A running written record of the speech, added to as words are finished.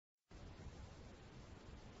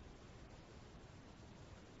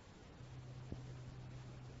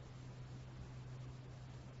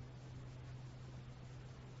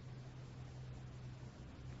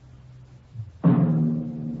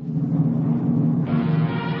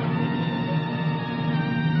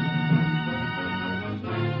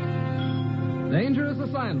Dangerous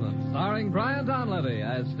Assignment, starring Brian Donlevy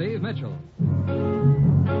as Steve Mitchell.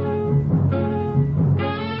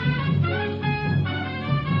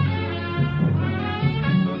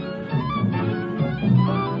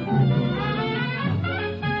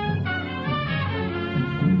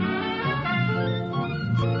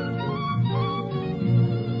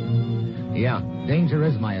 Yeah, danger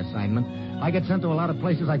is my assignment. I get sent to a lot of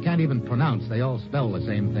places I can't even pronounce. They all spell the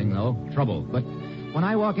same thing, though. Trouble. But when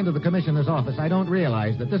I walk into the commissioner's office, I don't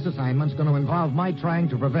realize that this assignment's going to involve my trying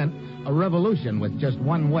to prevent a revolution with just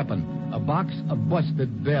one weapon, a box of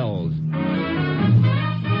busted bells.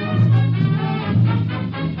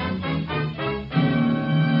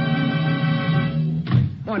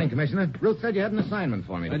 Morning, Commissioner. Ruth said you had an assignment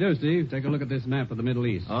for me. I do, Steve. Take a look at this map of the Middle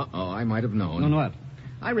East. Uh-oh, I might have known. Known what?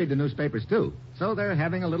 I read the newspapers, too. So they're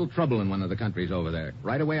having a little trouble in one of the countries over there.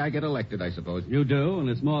 Right away I get elected, I suppose. You do, and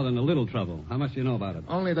it's more than a little trouble. How much do you know about it?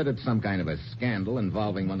 Only that it's some kind of a scandal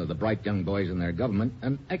involving one of the bright young boys in their government,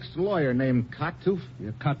 an ex-lawyer named Katouf.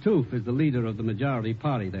 Yeah, Katouf is the leader of the majority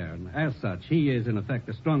party there, and as such, he is, in effect,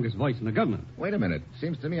 the strongest voice in the government. Wait a minute.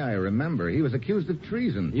 Seems to me I remember. He was accused of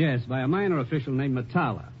treason. Yes, by a minor official named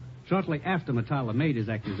Matala. Shortly after Matala made his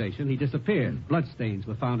accusation, he disappeared. Bloodstains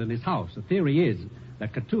were found in his house. The theory is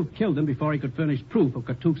that Katouf killed him before he could furnish proof of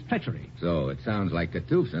Katouf's treachery. So it sounds like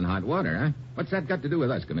Katouf's in hot water, huh? What's that got to do with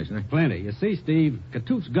us, Commissioner? Plenty. You see, Steve,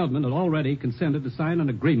 Katouf's government had already consented to sign an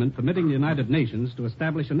agreement permitting the United Nations to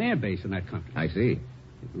establish an air base in that country. I see.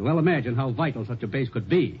 You can well imagine how vital such a base could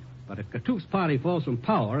be. But if Katouf's party falls from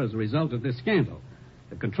power as a result of this scandal,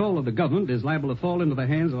 the control of the government is liable to fall into the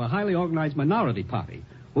hands of a highly organized minority party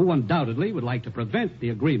who undoubtedly would like to prevent the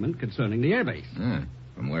agreement concerning the airbase.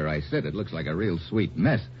 From where I sit, it looks like a real sweet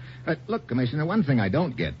mess. Look, Commissioner, one thing I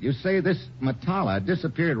don't get. You say this Matala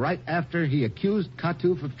disappeared right after he accused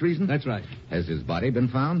Katouf of treason? That's right. Has his body been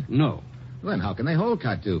found? No. Then how can they hold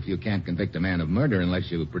Katouf? You can't convict a man of murder unless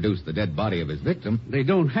you produce the dead body of his victim. They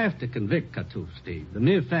don't have to convict Katouf, Steve. The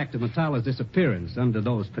mere fact of Matala's disappearance under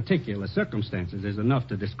those particular circumstances is enough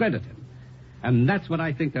to discredit him. And that's what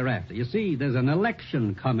I think they're after. You see, there's an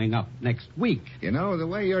election coming up next week. You know, the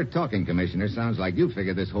way you're talking, Commissioner, sounds like you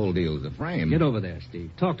figure this whole deal's a frame. Get over there,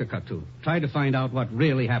 Steve. Talk to Katouf. Try to find out what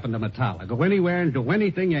really happened to Matala. Go anywhere and do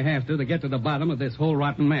anything you have to get to the bottom of this whole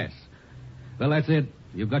rotten mess. Well, that's it.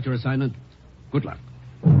 You've got your assignment. Good luck.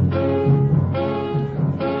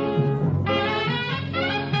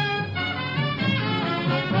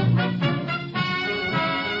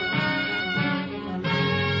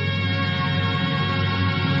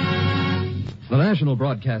 The National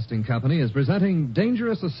Broadcasting Company is presenting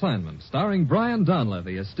Dangerous Assignment, starring Brian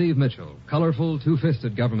Donlevy as Steve Mitchell, colorful,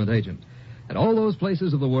 two-fisted government agent. At all those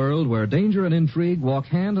places of the world where danger and intrigue walk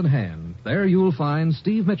hand in hand, there you'll find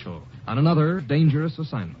Steve Mitchell on another Dangerous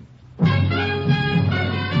Assignment.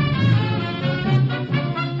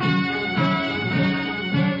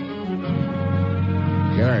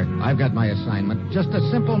 Sure, I've got my assignment. Just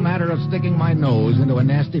a simple matter of sticking my nose into a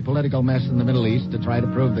nasty political mess in the Middle East to try to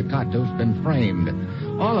prove that Katouf's been framed.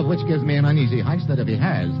 All of which gives me an uneasy hunch that if he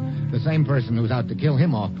has, the same person who's out to kill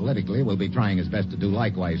him off politically will be trying his best to do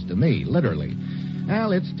likewise to me, literally.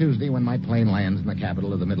 Well, it's Tuesday when my plane lands in the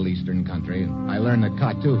capital of the Middle Eastern country. I learn that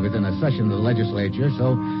Katouf is in a session of the legislature,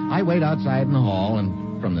 so I wait outside in the hall,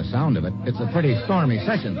 and from the sound of it, it's a pretty stormy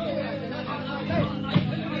session.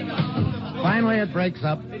 Finally, it breaks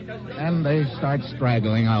up, and they start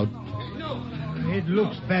straggling out. It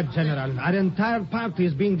looks bad, General. Our entire party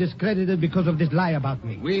is being discredited because of this lie about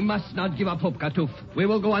me. We must not give up hope, Katouf. We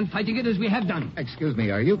will go on fighting it as we have done. Excuse me,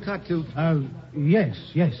 are you Katouf? Yes.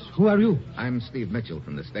 Who are you? I'm Steve Mitchell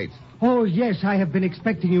from the States. Oh, yes, I have been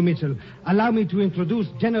expecting you, Mitchell. Allow me to introduce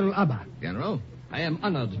General Abba. General? I am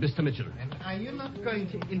honored, Mr. Mitchell. And are you not going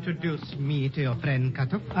to introduce me to your friend,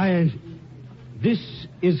 Katouf? This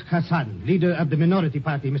is Hassan, leader of the minority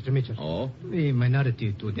party, Mr. Mitchell. Oh? The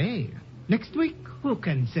minority today. Next week, who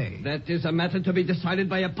can say? That is a matter to be decided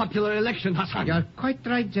by a popular election, Hassan. You're quite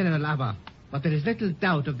right, General Abba. But there is little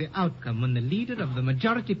doubt of the outcome when the leader of the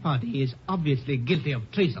majority party is obviously guilty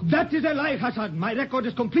of treason. That is a lie, Hassan. My record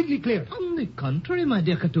is completely clear. On the contrary, my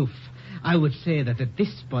dear Katouf, I would say that at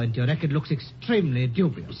this point your record looks extremely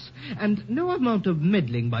dubious, and no amount of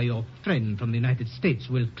meddling by your friend from the United States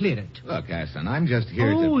will clear it. Look, Hassan, I'm just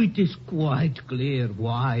here to... it is quite clear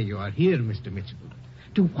why you are here, Mr. Mitchell.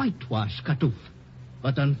 To whitewash Katouf.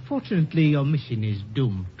 But unfortunately, your mission is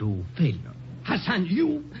doomed to failure. Hassan,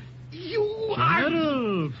 you are...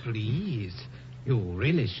 General, please. You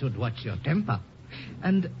really should watch your temper.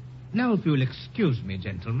 And now, if you'll excuse me,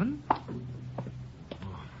 gentlemen...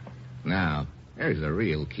 Now, there's a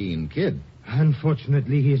real keen kid.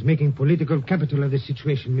 Unfortunately, he is making political capital of this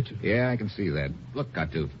situation, Mitchell. Yeah, I can see that. Look,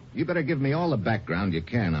 Katouf, you better give me all the background you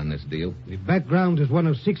can on this deal. The background is one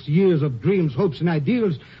of 6 years of dreams, hopes, and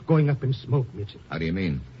ideals going up in smoke, Mitchell. How do you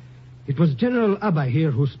mean? It was General Abba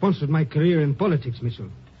here who sponsored my career in politics, Mitchell.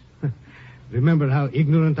 Remember how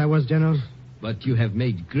ignorant I was, General? But you have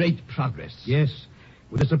made great progress. Yes.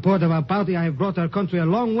 With the support of our party, I have brought our country a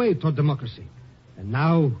long way toward democracy. And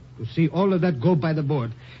now, to see all of that go by the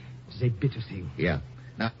board is a bitter thing. Yeah.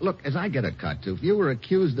 Now, look, as I get it, Katouf, you were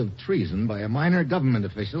accused of treason by a minor government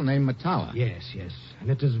official named Matala. Yes. And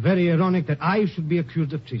it is very ironic that I should be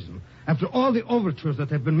accused of treason after all the overtures that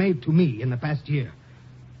have been made to me in the past year.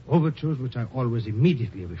 Overtures which I always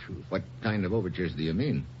immediately refused. What kind of overtures do you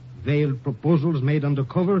mean? Veiled proposals made under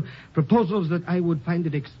cover, proposals that I would find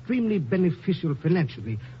it extremely beneficial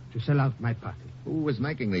financially to sell out my party. Who was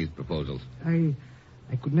making these proposals? I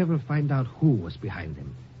could never find out who was behind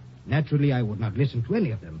them. Naturally, I would not listen to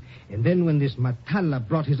any of them. And then when this Matala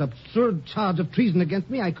brought his absurd charge of treason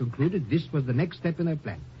against me, I concluded this was the next step in their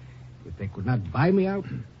plan. If they could not buy me out,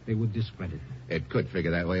 they would discredit me. It could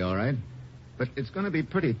figure that way, all right. But it's going to be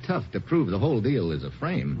pretty tough to prove the whole deal is a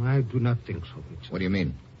frame. I do not think so, Mitchell. What do you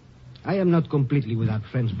mean? I am not completely without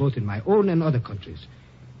friends both in my own and other countries.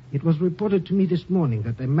 It was reported to me this morning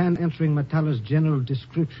that a man answering Matala's general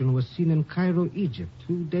description was seen in Cairo, Egypt,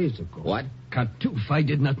 2 days ago. What? Katouf, I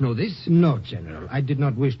did not know this. No, General. I did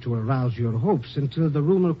not wish to arouse your hopes until the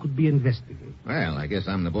rumor could be investigated. Well, I guess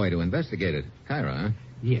I'm the boy to investigate it. Cairo, huh?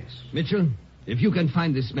 Yes. Mitchell, if you can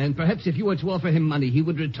find this man, perhaps if you were to offer him money, he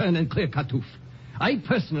would return and clear Katouf. I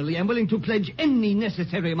personally am willing to pledge any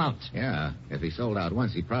necessary amount. Yeah, if he sold out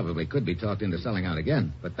once, he probably could be talked into selling out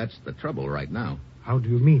again. But that's the trouble right now. How do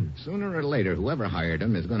you mean? Sooner or later, whoever hired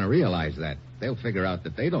him is going to realize that. They'll figure out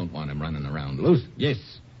that they don't want him running around loose. Yes,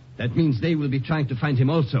 that means they will be trying to find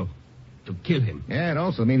him also, to kill him. Yeah, it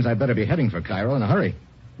also means I better be heading for Cairo in a hurry.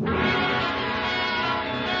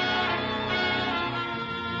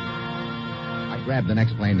 I grab the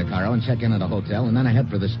next plane to Cairo and check in at a hotel, and then I head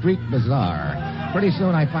for the street bazaar. Pretty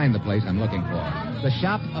soon I find the place I'm looking for. The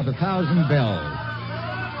Shop of 1,000 Bells.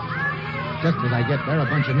 Just as I get there, a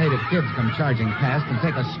bunch of native kids come charging past and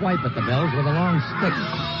take a swipe at the bells with a long stick.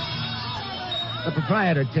 The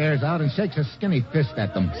proprietor tears out and shakes a skinny fist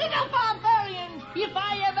at them. Little barbarians! If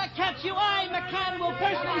I ever catch you, I, McCann, will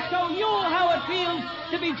personally show you how it feels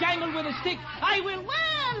to be jangled with a stick. I will.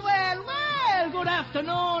 Well, good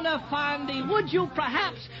afternoon, Effendi. Would you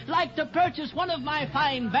perhaps like to purchase one of my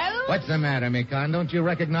fine bells? What's the matter, Mikan? Don't you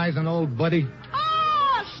recognize an old buddy?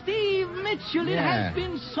 Steve Mitchell, it Yeah. has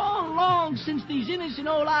been so long since these innocent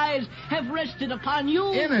old eyes have rested upon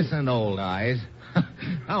you. Innocent old eyes.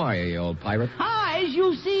 How are you old pirate? Eyes,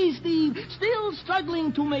 you see, Steve, still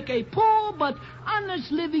struggling to make a poor but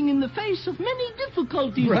honest living in the face of many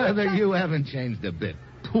difficulties. Brother, you haven't changed a bit.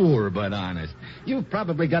 Poor but honest. You've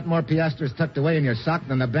probably got more piastres tucked away in your sock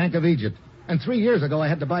than the Bank of Egypt. And 3 years ago, I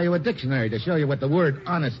had to buy you a dictionary to show you what the word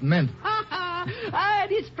honest meant.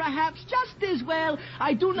 And it's perhaps just as well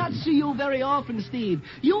I do not see you very often, Steve.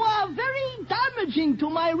 You are very damaging to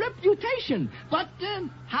my reputation. But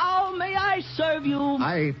how may I serve you?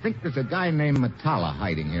 I think there's a guy named Matala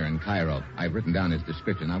hiding here in Cairo. I've written down his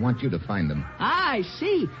description. I want you to find him. I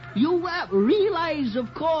see. You realize,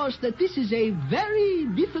 of course, that this is a very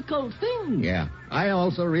difficult thing. Yeah. I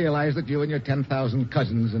also realize that you and your 10,000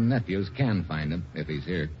 cousins and nephews can find him if he's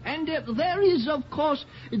here. And there is, of course,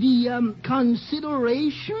 the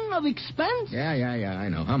consideration of expense. Yeah, I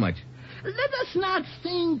know. How much? Let us not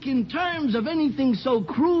think in terms of anything so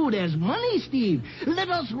crude as money, Steve. Let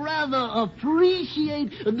us rather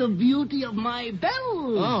appreciate the beauty of my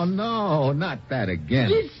bell. Oh, no, not that again.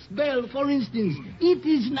 This bell, for instance, it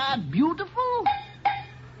is not beautiful?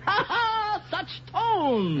 Ha ha! Such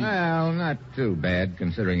tone! Well, not too bad,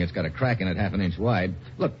 considering it's got a crack in it 1/2 inch wide.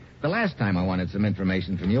 Look, the last time I wanted some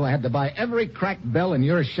information from you, I had to buy every cracked bell in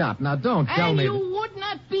your shop. Now, don't tell And me... you would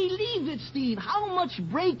not believe it, Steve, how much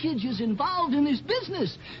breakage is involved in this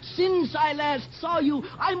business. Since I last saw you,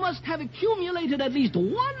 I must have accumulated at least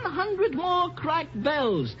 100 more cracked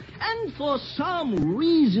bells. And for some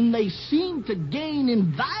reason, they seem to gain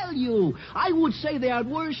in value. I would say they are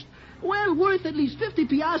worth at least 50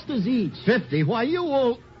 piastres each. 50? Why, you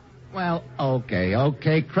will... Well,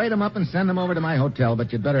 okay. Crate them up and send them over to my hotel,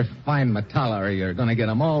 but you'd better find Matala or you're going to get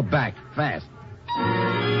them all back fast.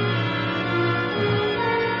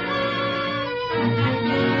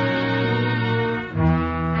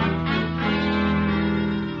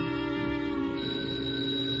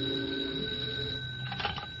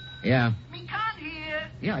 Yeah. McCann here.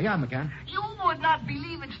 Yeah, McCann. You would not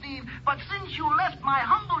believe it, Steve, but since you left my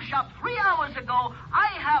humble shop 3 hours ago, I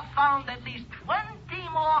have found at least 20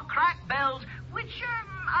 more crack bells, which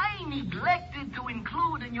I neglected to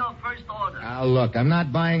include in your first order. Now, look, I'm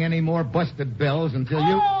not buying any more busted bells until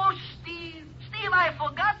you... Oh, Steve, I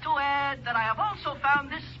forgot to add that I have also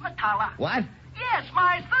found this Matala. What? Yes,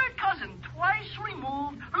 my third cousin, twice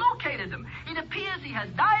removed, located him. It appears he has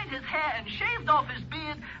dyed his hair and shaved off his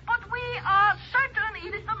beard, but we are certain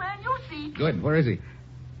it is the man you seek. Good. Where is he?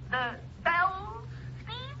 The bells,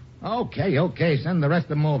 Steve? Okay. Send the rest of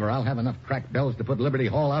them over. I'll have enough crack bells to put Liberty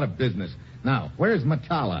Hall out of business. Now, where's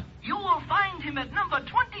Matala? You will find him at number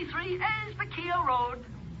 23 Esbakia Road.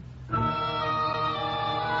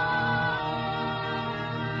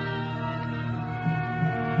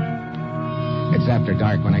 It's after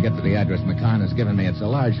dark when I get to the address McCann has given me. It's a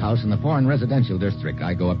large house in the foreign residential district.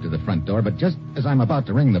 I go up to the front door, but just as I'm about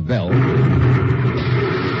to ring the bell,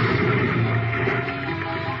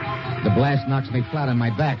 the blast knocks me flat on my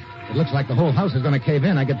back. It looks like the whole house is going to cave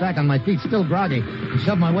in. I get back on my feet, still groggy, and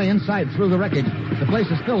shove my way inside through the wreckage. The place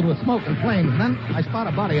is filled with smoke and flames. Then I spot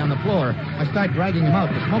a body on the floor. I start dragging him out.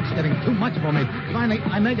 The smoke's getting too much for me. Finally,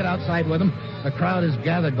 I make it outside with him. The crowd is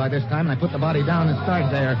gathered by this time, and I put the body down and start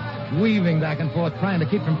there, weaving back and forth, trying to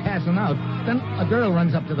keep from passing out. Then a girl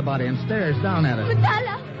runs up to the body and stares down at it.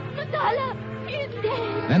 Matala, he's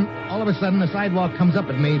dead. Then, all of a sudden, the sidewalk comes up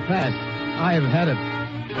at me fast. I've had it.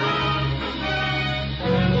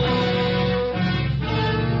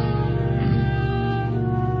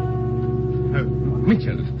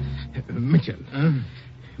 Mitchell.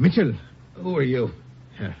 Mitchell. Who are you?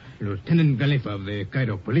 Lieutenant Gallifa of the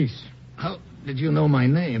Cairo Police. How did you know my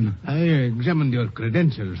name? I examined your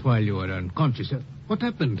credentials while you were unconscious. What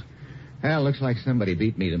happened? Well, looks like somebody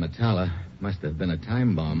beat me to Matala. Must have been a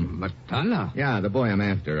time bomb. Matala? Yeah, the boy I'm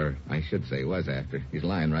after, or I should say was after. He's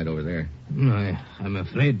lying right over there. I'm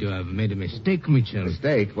afraid you have made a mistake, Mitchell.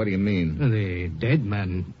 Mistake? What do you mean? The dead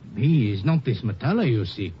man, he is not this Matala you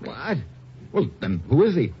seek. What? Well, then who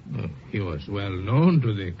is he? He was well known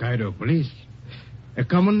to the Cairo Police. A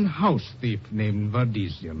common house thief named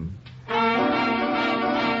Vardisian.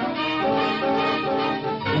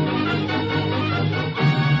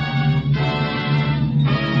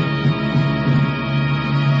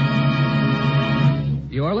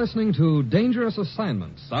 You are listening to Dangerous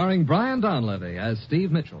Assignment, starring Brian Donlevy as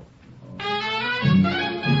Steve Mitchell.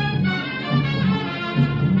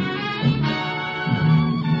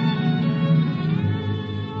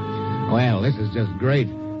 Well, this is just great.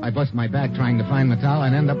 I bust my back trying to find Matala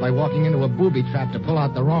and end up by walking into a booby trap to pull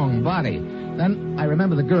out the wrong body. Then I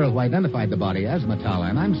remember the girl who identified the body as Matala,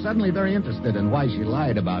 and I'm suddenly very interested in why she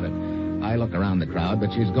lied about it. I look around the crowd,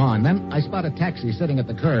 but she's gone. Then I spot a taxi sitting at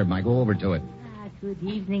the curb. I go over to it. Good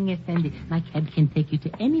evening, Effendi. My cab can take you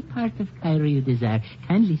to any part of Cairo you desire.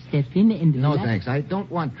 Kindly step in and... No, thanks. I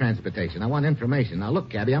don't want transportation. I want information. Now, look,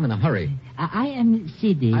 Cabby, I'm in a hurry. I am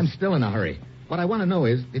Sidi. I'm still in a hurry. What I want to know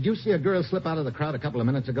is, did you see a girl slip out of the crowd a couple of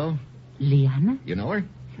minutes ago? Liana? You know her?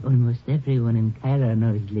 Almost everyone in Cairo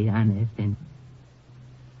knows Liana, Effendi.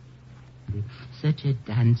 Such a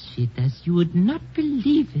dance she does, you would not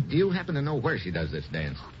believe it. Do you happen to know where she does this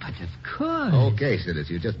dance? But of course. Okay, Sidis,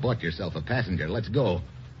 you just bought yourself a passenger. Let's go.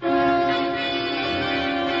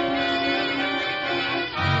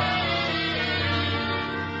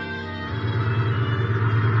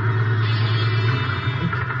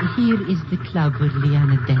 Here is the club where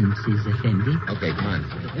Liana dances, Effendi. Okay, come on.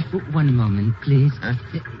 One moment, please. Huh?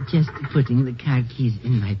 Just putting the car keys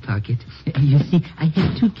in my pocket. You see, I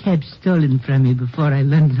had 2 cabs stolen from me before I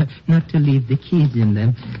learned not to leave the keys in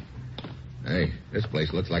them. Hey, this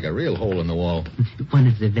place looks like a real hole in the wall. One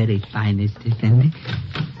of the very finest, Effendi.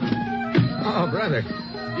 Oh, brother,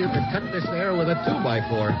 you could cut this air with a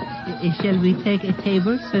 2x4. Shall we take a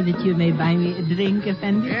table so that you may buy me a drink,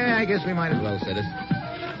 Effendi? Yeah, I guess we might as well, Sidis.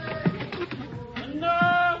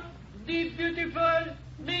 No, the beautiful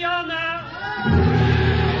Liana.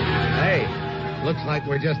 Hey, looks like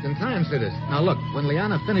we're just in time, Sidis. Now, look, when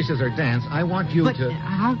Liana finishes her dance, I want you but to...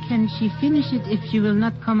 how can she finish it if she will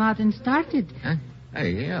not come out and start it? Huh?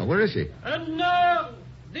 Hey, yeah, where is she? And now,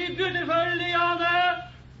 the beautiful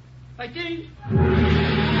Liana. I think.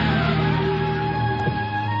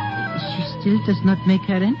 She still does not make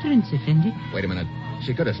her entrance, Effendi. Wait a minute.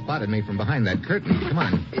 She could have spotted me from behind that curtain. Come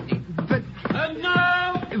on. But And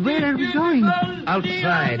now, where are we going?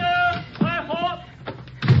 Outside. Liana, I hope.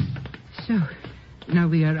 So, now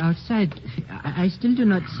we are outside. I still do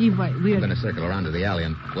not see why we I'm are... going to circle around to the alley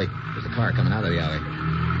and... Wait, there's a car coming out of the alley.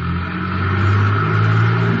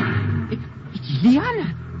 It's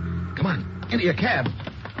Liana. Come on, into your cab.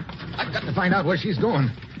 I've got to find out where she's going.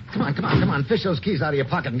 Come on. Fish those keys out of your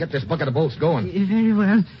pocket and get this bucket of bolts going. Very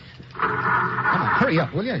well. Come on, hurry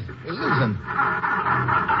up, will you? We'll lose them.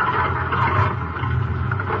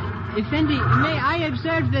 Effendi, may I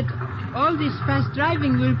observe that all this fast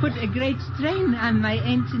driving will put a great strain on my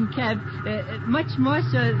ancient cab, much more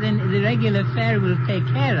so than the regular fare will take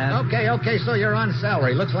care of. Okay, so you're on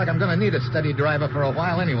salary. Looks like I'm going to need a steady driver for a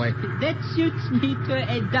while anyway. That suits me to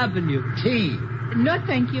a W. Tea. No,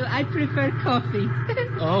 thank you. I prefer coffee.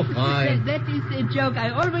 Oh, fine. That is a joke I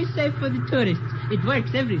always say for the tourists. It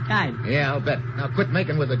works every time. Yeah, I'll bet. Now quit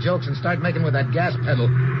making with the jokes and start making with that gas pedal.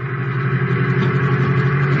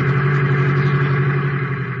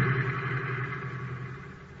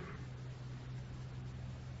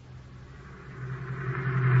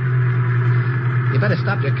 You better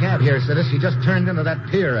stop your cab here, Sidis. She just turned into that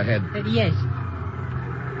pier ahead. Yes.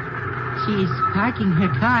 She is parking her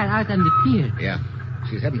car out on the pier. Yeah.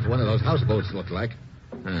 She's heading for one of those houseboats, look like.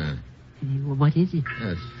 What is it?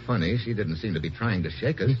 It's funny. She didn't seem to be trying to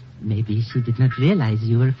shake us. Maybe she did not realize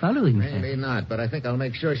you were following her. Maybe not, but I think I'll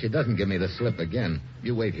make sure she doesn't give me the slip again.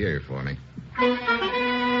 You wait here for me.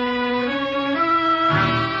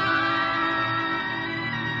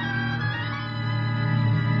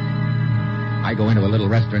 I go into a little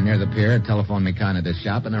restaurant near the pier, telephone Mikan at his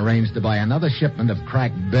shop, and arrange to buy another shipment of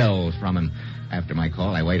cracked bells from him. After my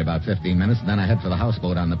call, I wait about 15 minutes, and then I head for the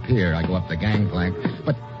houseboat on the pier. I go up the gangplank.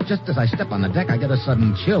 But just as I step on the deck, I get a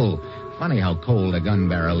sudden chill. Funny how cold a gun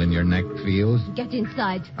barrel in your neck feels. Get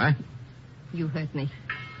inside. Huh? You heard me.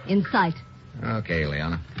 Inside. Okay,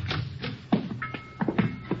 Liana.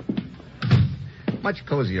 Much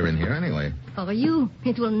cozier in here, anyway. For you,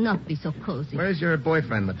 it will not be so cozy. Where's your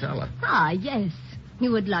boyfriend, Metella? Ah, yes.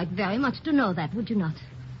 You would like very much to know that, would you not?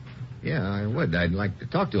 Yeah, I would. I'd like to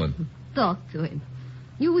talk to him. Talk to him.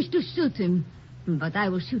 You wish to shoot him, but I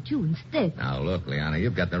will shoot you instead. Now, look, Liana,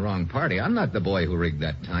 you've got the wrong party. I'm not the boy who rigged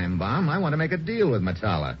that time bomb. I want to make a deal with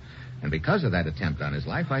Metella. And because of that attempt on his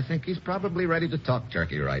life, I think he's probably ready to talk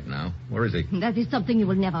turkey right now. Where is he? That is something you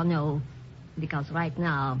will never know. Because right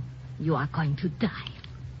now, you are going to die.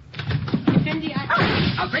 Effendi,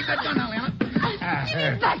 I'll take that gun now, Liana. Give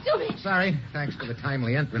it back to me. Sorry. Thanks for the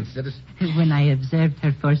timely entrance, Sidis. When I observed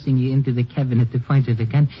her forcing you into the cabin at the point of the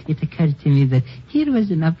gun, it occurred to me that here was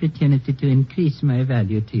an opportunity to increase my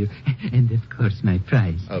value to you. And, of course, my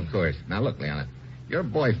prize. Of course. Now, look, Liana. Your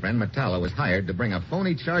boyfriend, Metella, was hired to bring a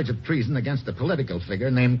phony charge of treason against a political figure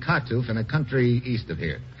named Katuf in a country east of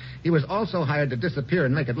here. He was also hired to disappear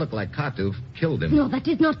and make it look like Katuf killed him. No, that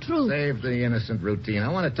is not true. Save the innocent routine. I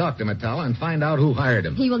want to talk to Metella and find out who hired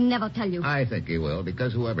him. He will never tell you. I think he will,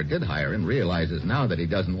 because whoever did hire him realizes now that he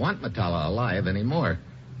doesn't want Metella alive anymore.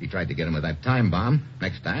 He tried to get him with that time bomb.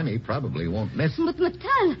 Next time, he probably won't miss. But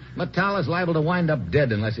Metella... Metella's liable to wind up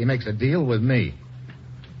dead unless he makes a deal with me.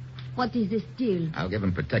 What is this deal? I'll give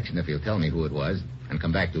him protection if he'll tell me who it was and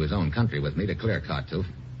come back to his own country with me to clear Katuf.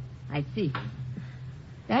 I see.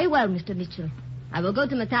 Very well, Mr. Mitchell. I will go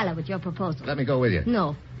to Metella with your proposal. Let me go with you.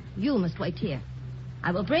 No, you must wait here.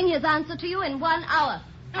 I will bring his answer to you in 1 hour.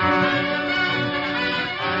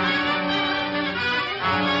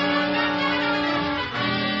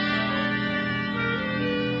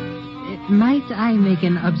 Might I make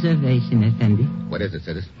an observation, Effendi? What is it,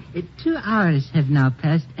 Sidis? 2 hours have now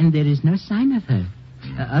passed, and there is no sign of her.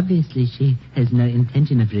 Obviously, she has no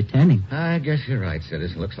intention of returning. I guess you're right,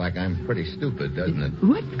 Sidis. Looks like I'm pretty stupid, doesn't it?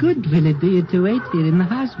 What good will it do you to wait here in the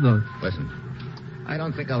houseboat? Listen, I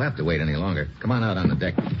don't think I'll have to wait any longer. Come on out on the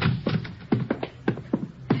deck.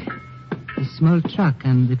 A small truck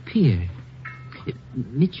on the pier.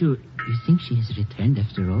 Mitchell, you think she has returned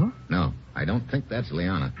after all? No, I don't think that's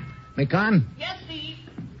Liana. Mikan? Yes, Steve.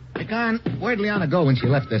 Mikan, where'd Liana go when she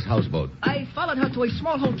left this houseboat? I followed her to a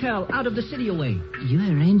small hotel out of the city away. You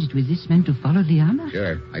arranged with this man to follow Liana?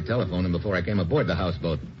 Sure. I telephoned him before I came aboard the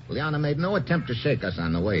houseboat. Liana made no attempt to shake us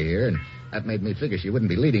on the way here, and that made me figure she wouldn't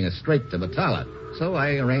be leading us straight to Metella. So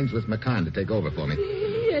I arranged with Mikan to take over for me.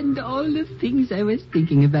 And all the things I was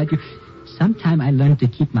thinking about you. Sometime I learned to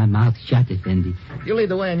keep my mouth shut, Effendi. You lead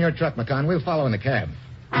the way in your truck, Mikan. We'll follow in the cab.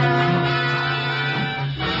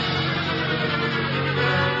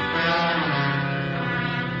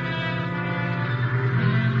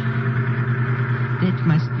 That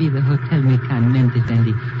must be the hotel Mikan meant,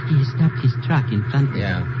 Effendi. He stopped his truck in front of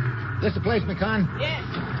Yeah. This the place, Mikan? Yes.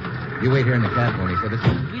 You wait here in the cab for me,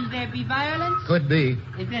 Sidis. Will there be violence? Could be.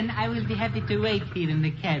 Then I will be happy to wait here in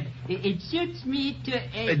the cab. It suits me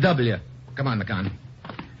to... W. Come on, Mikan.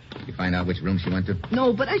 You find out which room she went to?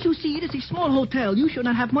 No, but as you see, it is a small hotel. You should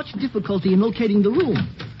not have much difficulty in locating the room.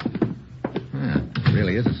 Yeah, it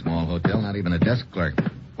really is a small hotel, not even a desk clerk.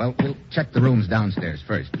 Well, we'll check the rooms downstairs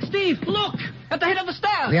first. Steve, look! At the head of the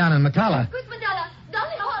stairs! Leon and Matala. Quick, Mandala. Down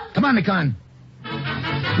the hall. Come on, Mikan.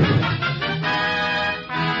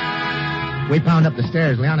 We pound up the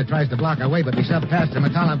stairs. Liana tries to block our way, but we shove past her.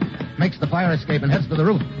 Matala makes the fire escape and heads for the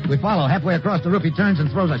roof. We follow. Halfway across the roof, he turns and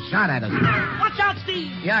throws a shot at us. Watch out, Steve!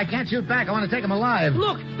 Yeah, I can't shoot back. I want to take him alive.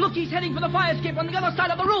 Look, he's heading for the fire escape on the other side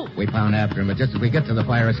of the roof. We pound after him, but just as we get to the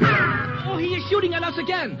fire escape... Oh, he is shooting at us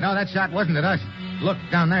again. No, that shot wasn't at us. Look,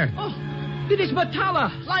 down there. Oh, it is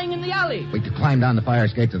Matala, lying in the alley. We climb down the fire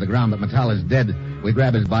escape to the ground, but Matala's dead. We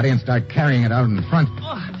grab his body and start carrying it out in front.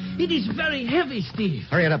 Oh, it is very heavy, Steve.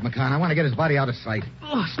 Hurry it up, McCann. I want to get his body out of sight.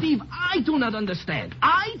 Oh, Steve, I do not understand.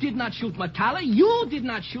 I did not shoot Matala. You did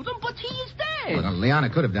not shoot him, but he is dead. Well,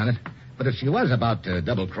 Liana could have done it. But if she was about to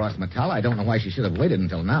double-cross Matala, I don't know why she should have waited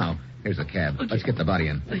until now. Here's the cab. Okay. Let's get the body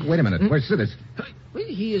in. Wait a minute. Where's Sidis? Well,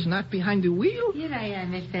 he is not behind the wheel. Here I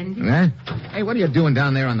am, Effendi. Huh? Hey, what are you doing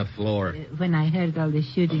down there on the floor? When I heard all the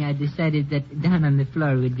shooting, I decided that down on the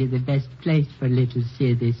floor would be the best place for little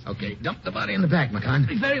Sidis. Okay, dump the body in the back, McCann.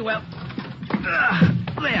 Very well.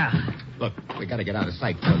 There. Look, we got to get out of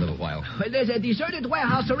sight for a little while. Well, there's a deserted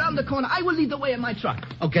warehouse around the corner. I will lead the way in my truck.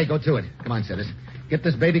 Okay, go to it. Come on, Sidis. Get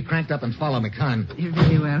this baby cranked up and follow McCann.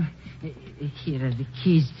 Very well. Here are the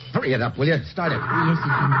keys. Hurry it up, will you? Start it. Yes,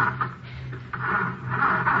 Effendi.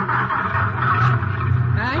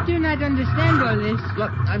 I do not understand all this. Look,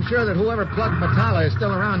 I'm sure that whoever plugged Matala is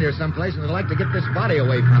still around here someplace and would like to get this body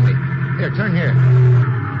away from me. Here, turn here.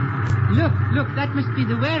 Look, that must be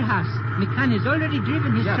the warehouse. McCann has already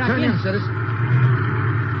driven his truck turn in, Sidis.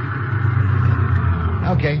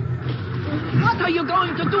 Okay. What are you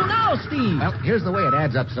going to do now, Steve? Well, here's the way it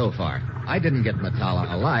adds up so far. I didn't get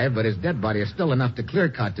Matala alive, but his dead body is still enough to clear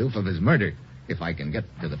Katuf of his murder, if I can get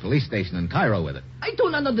to the police station in Cairo with it. I do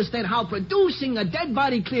not understand how producing a dead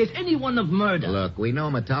body clears anyone of murder. Look, we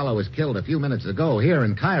know Matala was killed a few minutes ago here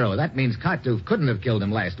in Cairo. That means Katuf couldn't have killed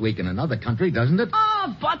him last week in another country, doesn't it?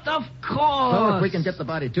 Oh, but of course. So if we can get the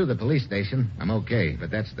body to the police station, I'm okay.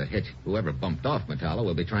 But that's the hitch. Whoever bumped off Matala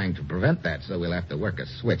will be trying to prevent that, so we'll have to work a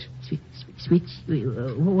switch. Switch?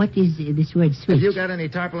 What is this word switch? Have you got any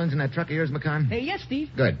tarpaulins in that truck of yours, McCann? Hey, yes, Steve.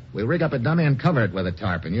 Good. We'll rig up a dummy and cover it with a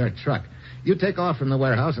tarp in your truck. You take off from the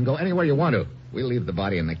warehouse and go anywhere you want to. We'll leave the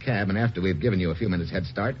body in the cab, and after we've given you a few minutes head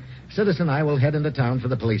start, Sidis and I will head into town for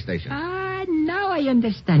the police station. Now I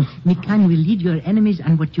understand. McCann will lead your enemies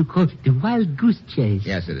on what you call the wild goose chase.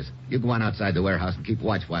 Yes, Sidis. You go on outside the warehouse and keep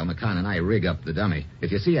watch while McCann and I rig up the dummy.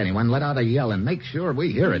 If you see anyone, let out a yell and make sure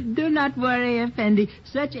we hear it. Do not worry, Effendi.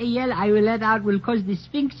 Such a yell I will let out will cause the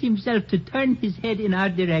Sphinx himself to turn his head in our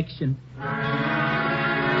direction.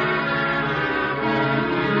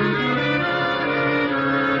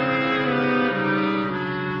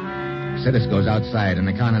 Sidis goes outside, and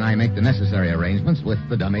McCann and I make the necessary arrangements with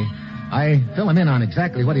the dummy. I fill him in on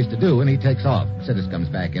exactly what he's to do, and he takes off. Sidis comes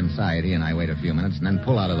back inside. He and I wait a few minutes and then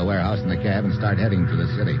pull out of the warehouse in the cab and start heading for the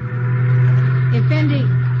city. Effendi,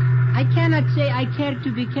 I cannot say I care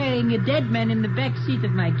to be carrying a dead man in the back seat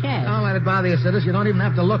of my cab. Don't let it bother you, Sidis. You don't even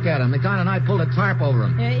have to look at him. McCann and I pulled a tarp over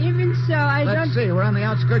him. Even so, Let's see. We're on the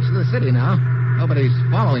outskirts of the city now. Nobody's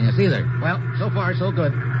following us either. Well, so far, so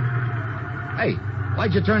good. Hey,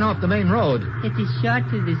 why'd you turn off the main road? It is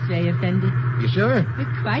shorter this way, Effendi. You sure?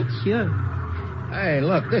 Quite sure. Hey,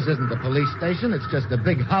 look, this isn't the police station. It's just a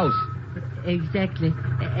big house. Exactly.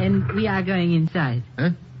 And we are going inside.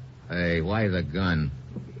 Huh? Hey, why the gun?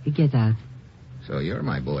 Get out. So you're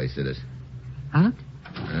my boy, Sidis. Out?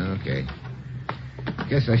 Okay.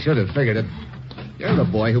 Guess I should have figured it. You're the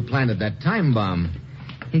boy who planted that time bomb.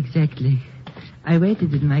 Exactly. I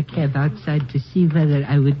waited in my cab outside to see whether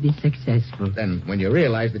I would be successful. Then, when you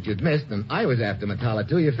realized that you'd missed and I was after Matala,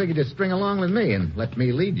 too, you figured you'd string along with me and let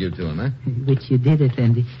me lead you to him, huh? Which you did,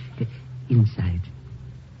 Effendi. Inside.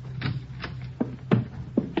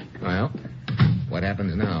 Well, what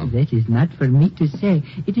happens now? That is not for me to say.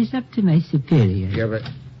 It is up to my superior. You ever...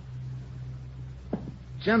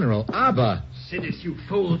 General Abba. Sidis, you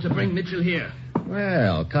fool, to bring Mitchell here.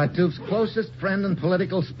 Well, Katuf's closest friend and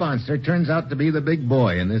political sponsor turns out to be the big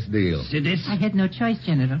boy in this deal. Sidis? I had no choice,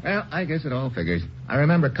 General. Well, I guess it all figures. I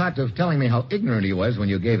remember Katuf telling me how ignorant he was when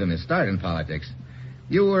you gave him his start in politics.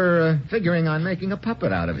 You were figuring on making a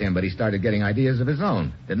puppet out of him, but he started getting ideas of his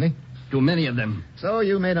own, didn't he? Too many of them. So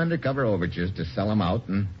you made undercover overtures to sell him out,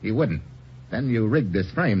 and he wouldn't. Then you rigged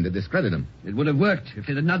this frame to discredit him. It would have worked if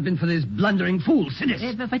it had not been for this blundering fool,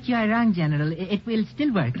 Sidis. But you are wrong, General. It will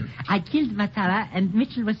still work. I killed Matala, and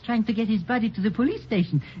Mitchell was trying to get his body to the police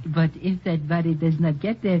station. But if that body does not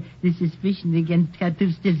get there, the suspicion against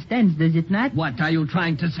Katouf still stands, does it not? What are you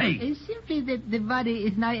trying to say? Simply that the body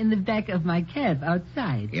is now in the back of my cab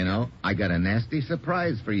outside. You know, I got a nasty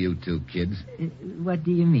surprise for you two kids. What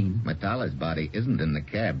do you mean? Matala's body isn't in the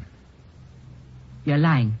cab. You're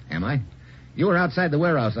lying. Am I? You were outside the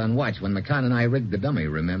warehouse on watch when McCann and I rigged the dummy,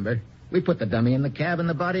 remember? We put the dummy in the cab and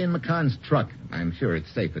the body in McCann's truck. I'm sure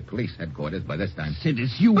it's safe at police headquarters by this time.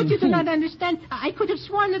 Sidis, you But you do fool. not understand. I could have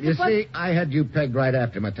sworn that You see, I had you pegged right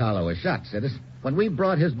after Matala was shot, Sidis. When we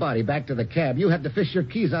brought his body back to the cab, you had to fish your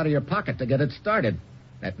keys out of your pocket to get it started.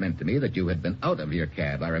 That meant to me that you had been out of your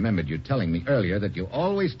cab. I remembered you telling me earlier that you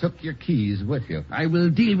always took your keys with you. I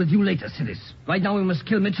will deal with you later, Sidis. Right now we must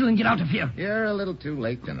kill Mitchell and get out of here. You're a little too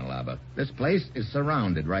late, General Abba. This place is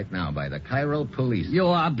surrounded right now by the Cairo police. You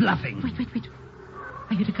are bluffing. Wait.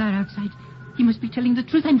 I heard a car outside. He must be telling the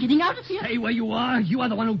truth. I'm getting out of here. Stay where you are. You are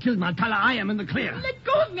the one who killed Matala. I am in the clear. Let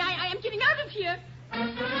go of me. I am getting out of here.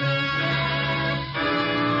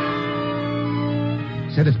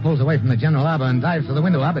 Sidis pulls away from the General Abba and dives for the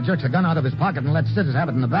window. Abba jerks a gun out of his pocket and lets Sidis have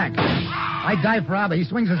it in the back. I dive for Abba. He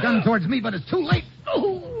swings his gun towards me, but it's too late.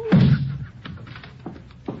 Oh,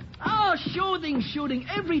 shooting.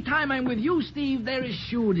 Every time I'm with you, Steve, there is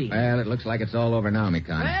shooting. Well, it looks like it's all over now,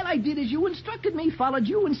 McCann. Well, I did as you instructed me, followed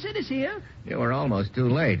you and Sidis here. You were almost too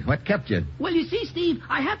late. What kept you? Well, you see, Steve,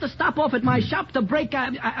 I had to stop off at my shop to break...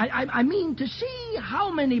 I mean, to see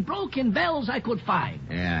how many broken bells I could find.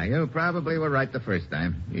 Yeah, you probably were right the first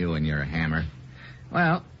time. You and your hammer.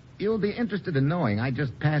 Well, you'll be interested in knowing I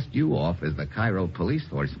just passed you off as the Cairo police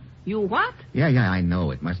force. You what? Yeah, I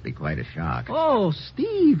know. It must be quite a shock. Oh,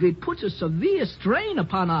 Steve, it puts a severe strain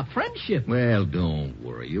upon our friendship. Well, don't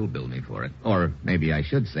worry. You'll bill me for it. Or maybe I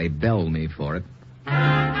should say bell me for it.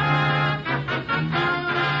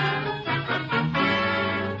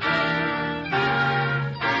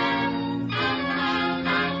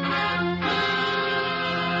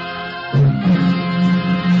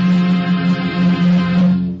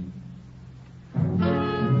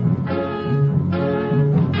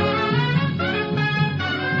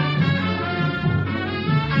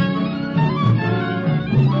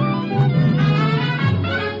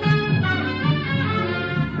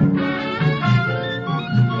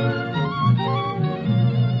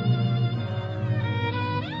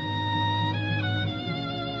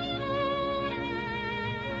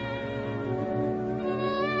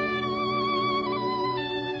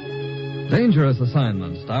 Dangerous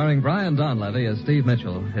Assignment, starring Brian Donlevy as Steve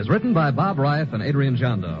Mitchell, is written by Bob Reif and Adrian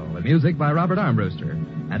Jondo, with music by Robert Armbruster,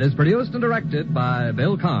 and is produced and directed by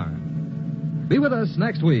Bill Karn. Be with us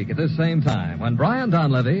next week at this same time when Brian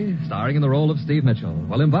Donlevy, starring in the role of Steve Mitchell,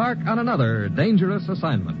 will embark on another dangerous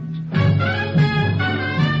assignment.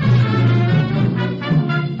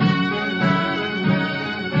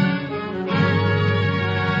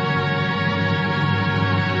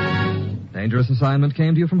 Dangerous Assignment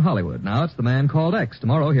came to you from Hollywood. Now it's The Man Called X.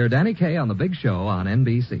 Tomorrow, hear Danny Kaye on The Big Show on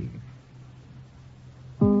NBC.